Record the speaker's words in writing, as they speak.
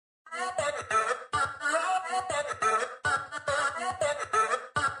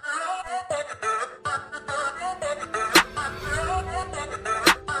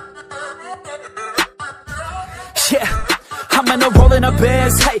in a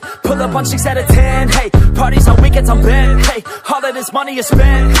biz, hey, pull up on chicks at a 10, hey, parties on weekends I'm bent, hey, all of this money is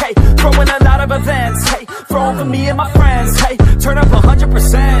spent, hey, throwing a lot of events, hey, throwing for me and my friends, hey, turn up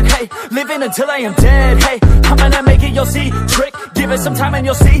 100%, hey, living until I am dead, hey, I'm gonna make it, you'll see, trick, give it some time and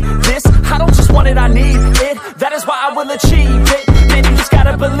you'll see, this, I don't just want it, I need it, that is why I will achieve it, man, you just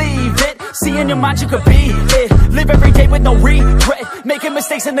gotta believe it, see in your mind you could be it, live every day with no regret, making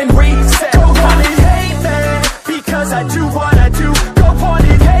mistakes and then reset. Go on and hate me, because I do what I do. Go on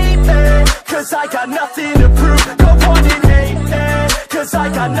and hate me, cause I got nothing to prove. Go on and hate me, cause I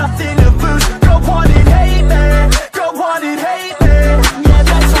got nothing to lose. Go on and hate me, go on and hate me. Yeah,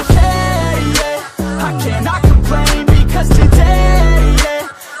 that's okay, yeah, I cannot complain, because today, yeah,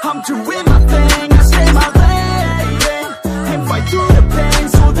 I'm doing my thing, I stay my lane, and fight through the pain,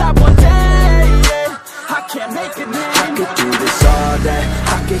 so that one day, yeah, I can make a name. I could do this all day,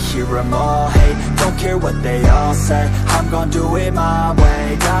 I could hear them all hate, don't care what they all say, I'm gonna do it my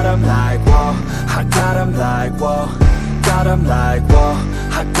way. Got them like, whoa, I got them like, whoa, got them like, whoa,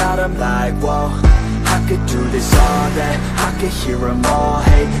 I got them like, whoa. I could do this all day, I could hear them all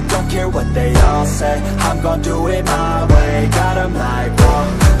hate, don't care what they all say, I'm gonna do it my way. Got them like, whoa,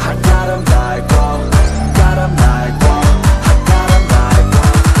 I got them like, whoa, got them like, whoa, I got them like, whoa,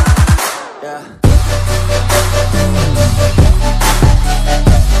 yeah.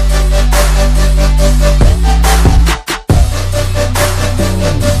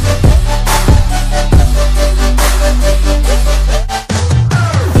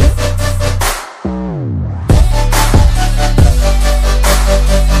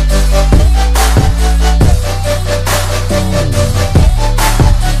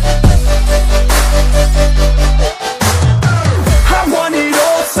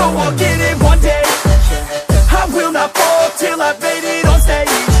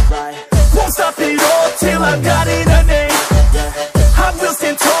 I've got it a name, I will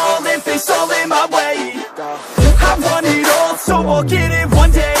stand tall and face all in my way. I want it all, so I'll get it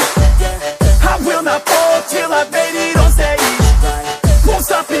one day. I will not fall till I've made it on stage. Won't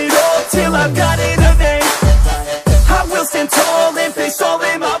stop it all till I've got it a name. I will stand tall and face all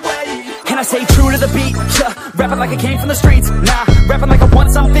in my way. And I stay true to the beat, yeah, rapping like I came from the streets, nah, rapping like I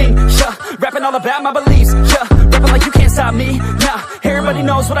want something, yeah, rapping all about my beliefs, yeah, rapping like you can't stop me, nah, everybody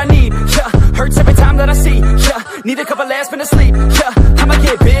knows what I need, yeah, hurts every time that I see, yeah, need a couple last minutes sleep, yeah, I'ma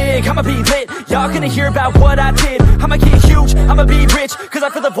get big, I'ma be lit, y'all gonna hear about what I did, I'ma get huge, I'ma be rich, cause I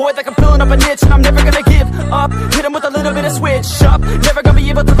feel the void like I'm filling up a niche, and I'm never gonna give up, hit 'em with a little bit of switch up, never gonna be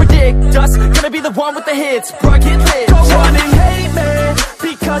able to predict us, gonna be the one with the hits, bro, get lit. Go on and hate me,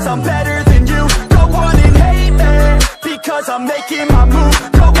 because I'm better than you. Go on and hate me, because I'm making my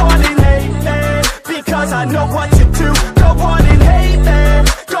move. Go on and hate me, because I know what to do. Go on and hate me,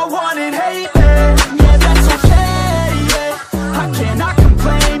 go on and hate me. Yeah, that's okay, yeah, I cannot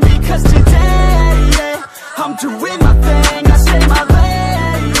complain, because today, yeah, I'm doing my thing, I stay my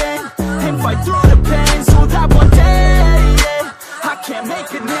lane, and fight through the pain, so that one day, yeah, I can make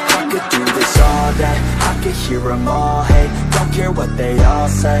a name. I could do this all day, I could hear them all hate, don't care what they all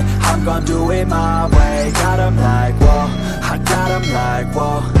say, I'm gonna do it my way. Got them like, whoa, I got them like,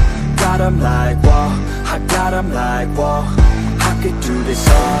 whoa, got them like, whoa, I got them like, whoa. I could do this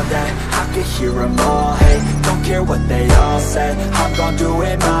all day, I could hear them all hate, don't care what they all say, I'm gonna do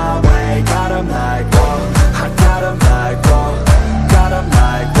it my way. Got them like, whoa, I got them like, whoa, got them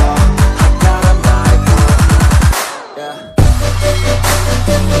like, whoa, I got them like, whoa, yeah.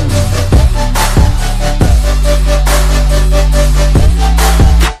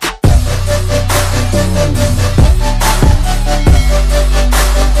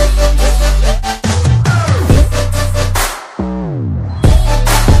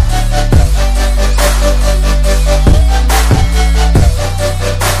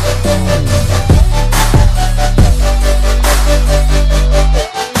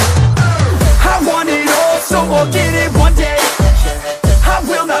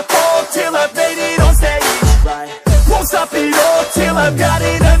 Till I've got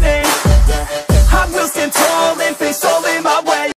it a name.